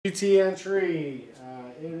GT entry.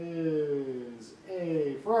 It is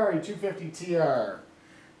a Ferrari 250 TR.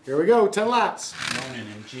 Here we go, 10 laps. Monin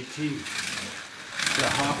and GT. To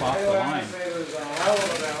hop off the line. There's a hell of a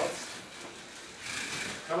bounce.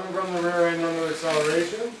 Coming from the rear end under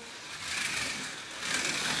acceleration.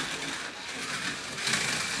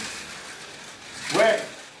 Quick.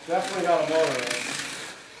 Definitely got a motor in it.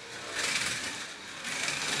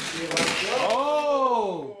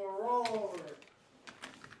 Oh! Roll.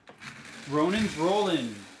 Ronin's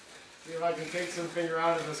rolling. See if I can take some finger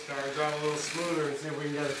out of this car, drive a little smoother, and see if we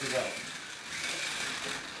can get it to go.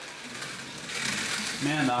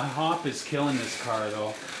 Man, the hop is killing this car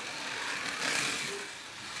though.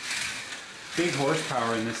 Big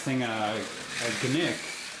horsepower in this thing, a Gnick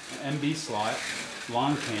MB slot,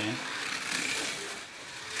 long can.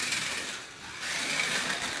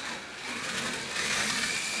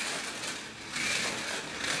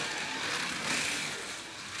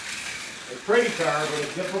 A pretty car, but a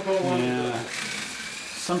difficult one. Yeah.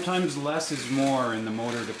 Sometimes less is more in the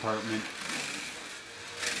motor department.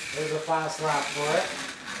 There's a fast lap for it.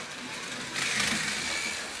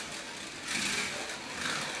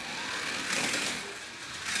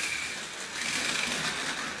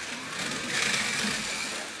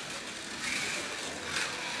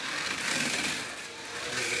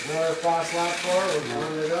 There's another fast lap for it. We're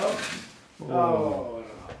going to go. Oh.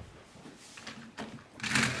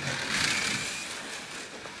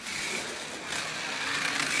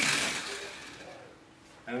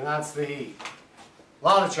 And that's the heat. A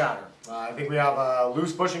lot of chatter. I think we have a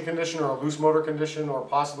loose bushing condition or a loose motor condition or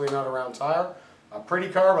possibly not a round tire. A pretty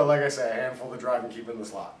car, but like I say, a handful to drive and keep in the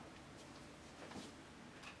slot.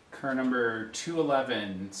 Car number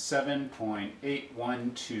 211,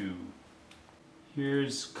 7.812.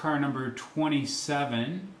 Here's car number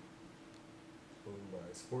 27. Owned by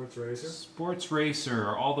Sports Racer. Sports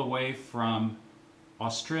Racer, all the way from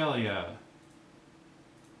Australia.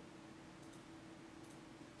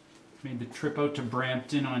 Made the trip out to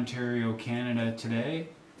Brampton, Ontario, Canada today.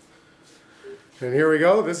 And here we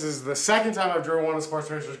go. This is the second time I've driven one of Sports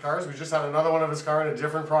Racer's cars. We just had another one of his car in a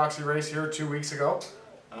different proxy race here 2 weeks ago.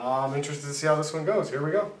 I'm interested to see how this one goes. Here we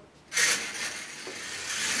go.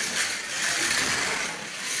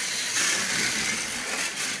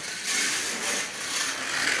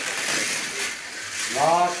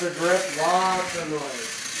 Lots of grip, lots of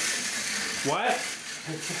noise. What?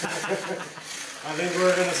 I think we're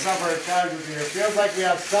going to suffer a casualty here. It feels like we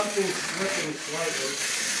have something slipping slightly.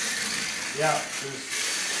 Yeah,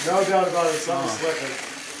 there's no doubt about it, something slipping.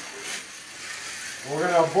 We're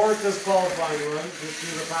going to abort this qualifying run just due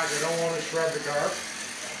to the fact I don't want to shred the car.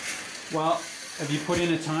 Well, have you put in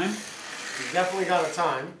a time? We've definitely got a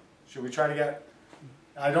time. Should we try to get...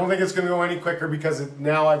 I don't think it's going to go any quicker because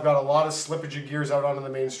now I've got a lot of slippage of gears out onto the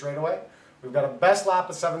main straightaway. We've got a best lap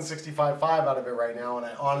of 765.5 out of it right now, and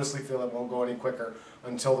I honestly feel it won't go any quicker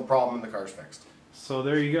until the problem in the car's fixed. So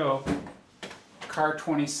there you go. Car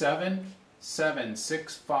 27,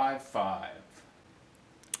 7655.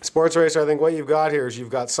 Sports Racer, I think what you've got here is you've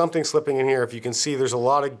got something slipping in here. If you can see, there's a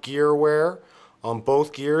lot of gear wear on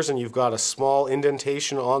both gears, and you've got a small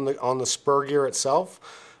indentation on the spur gear itself.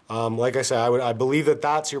 Like I said, I believe that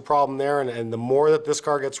that's your problem there, and the more that this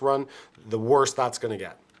car gets run, the worse that's going to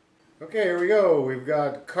get. Okay, here we go. We've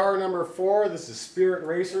got car number 4. This is Spirit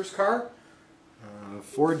Racer's car.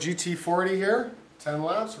 Ford GT40 here. 10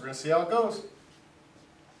 laps. We're going to see how it goes.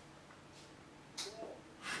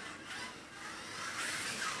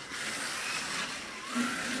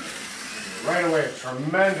 Right away, a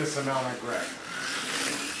tremendous amount of grip.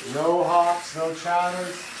 No hops, no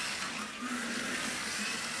chatters.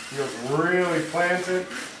 Feels really planted.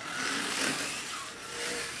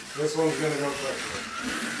 This one's going to go quickly.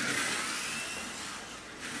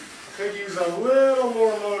 Could use a little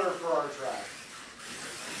more motor for our track.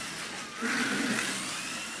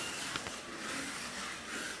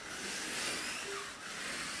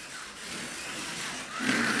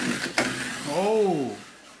 Oh!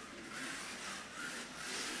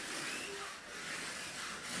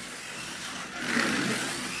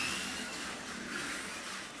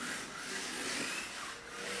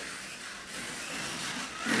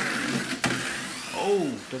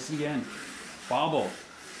 Oh, does it again. Bobble.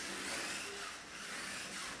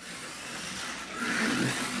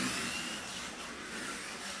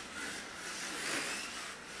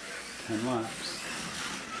 Laps.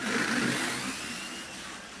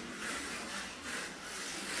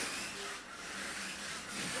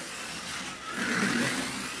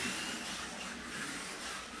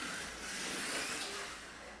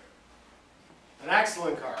 An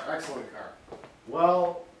excellent car, excellent car.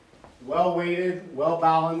 Well weighted, well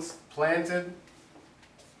balanced, planted,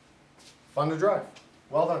 fun to drive.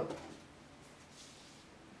 Well done.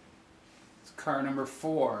 It's car number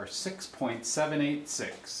 4,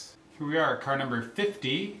 6.786. Here we are, car number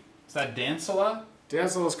 50. Is that Dancela?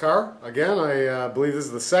 Dancela's car. Again, I believe this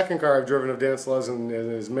is the second car I've driven of Dancela's in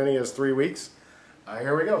as many as 3 weeks.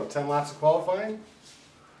 Here we go, 10 laps of qualifying.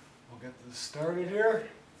 We'll get this started here.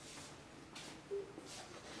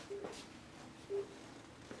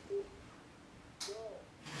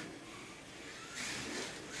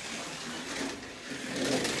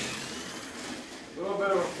 A little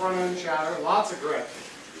bit of a front end chatter, lots of grip.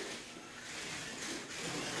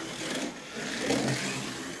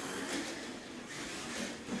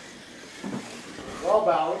 Well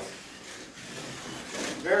balanced,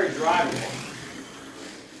 very drivable.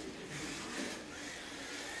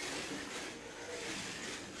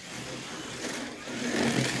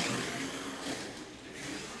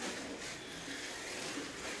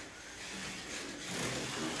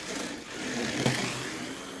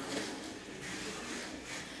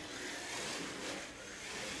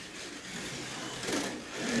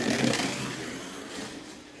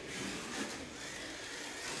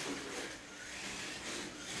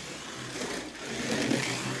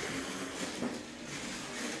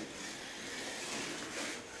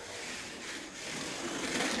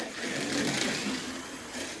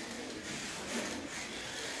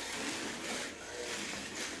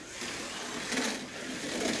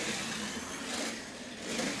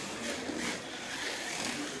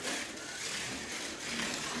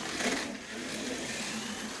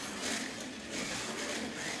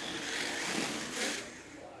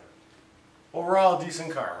 Overall, a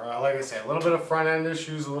decent car. Like I say, a little bit of front end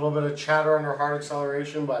issues, a little bit of chatter under hard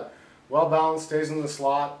acceleration, but well balanced, stays in the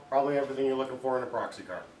slot, probably everything you're looking for in a proxy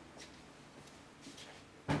car.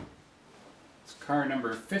 It's car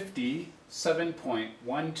number 50,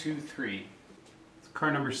 7.123. It's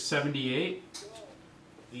car number 78.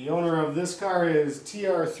 The owner of this car is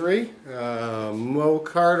TR3, Mo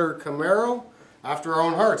Carter Camaro. After our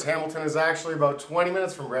own hearts, Hamilton is actually about 20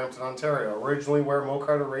 minutes from Brampton, Ontario. Originally where Mo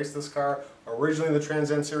Carter raced this car, originally the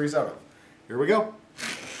Trans Am series out of. Here we go.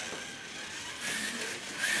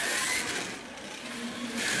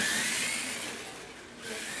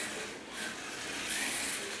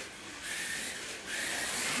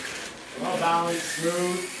 Well balanced,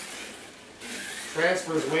 smooth,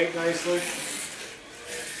 transfers weight nicely.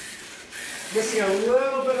 Missing a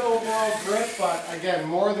little bit of overall grip, but again,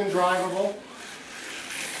 more than drivable.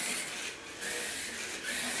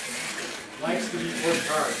 Likes to be pushed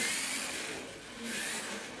hard.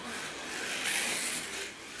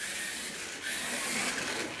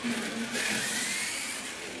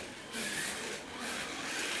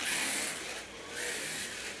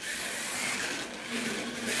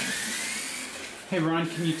 Hey Ron,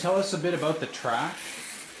 can you tell us a bit about the track?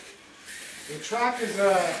 The track is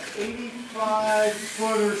a 85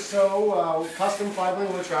 foot or so custom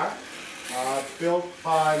 5-lane wood track. Built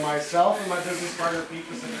by myself and my business partner Pete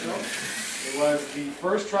Pacifico. It was the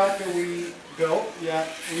first track that we built, yet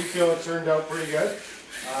we feel it turned out pretty good.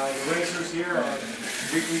 The racers here, our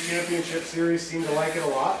weekly championship series, seem to like it a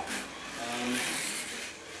lot.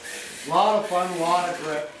 Lot of fun, lot of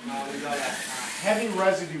grip. We've got a heavy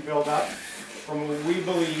residue buildup from what we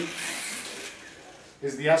believe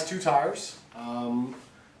is the S2 tires.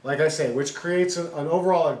 Like I say, which creates an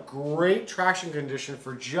overall a great traction condition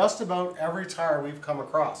for just about every tire we've come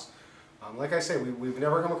across. Like I say, we've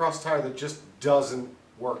never come across a tire that just doesn't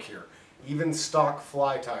work here. Even stock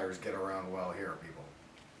fly tires get around well here, people.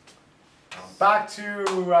 Back to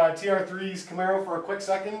TR3's Camaro for a quick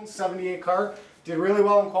second. 78 car. Did really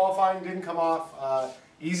well in qualifying, didn't come off.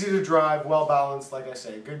 Easy to drive, well balanced, like I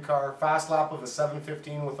say. Good car. Fast lap of a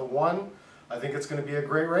 7:15 with a 1. I think it's going to be a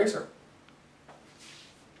great racer.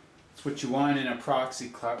 It's what you want in a proxy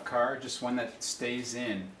car, just one that stays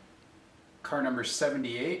in. Car number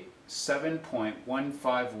 78,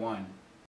 7.151.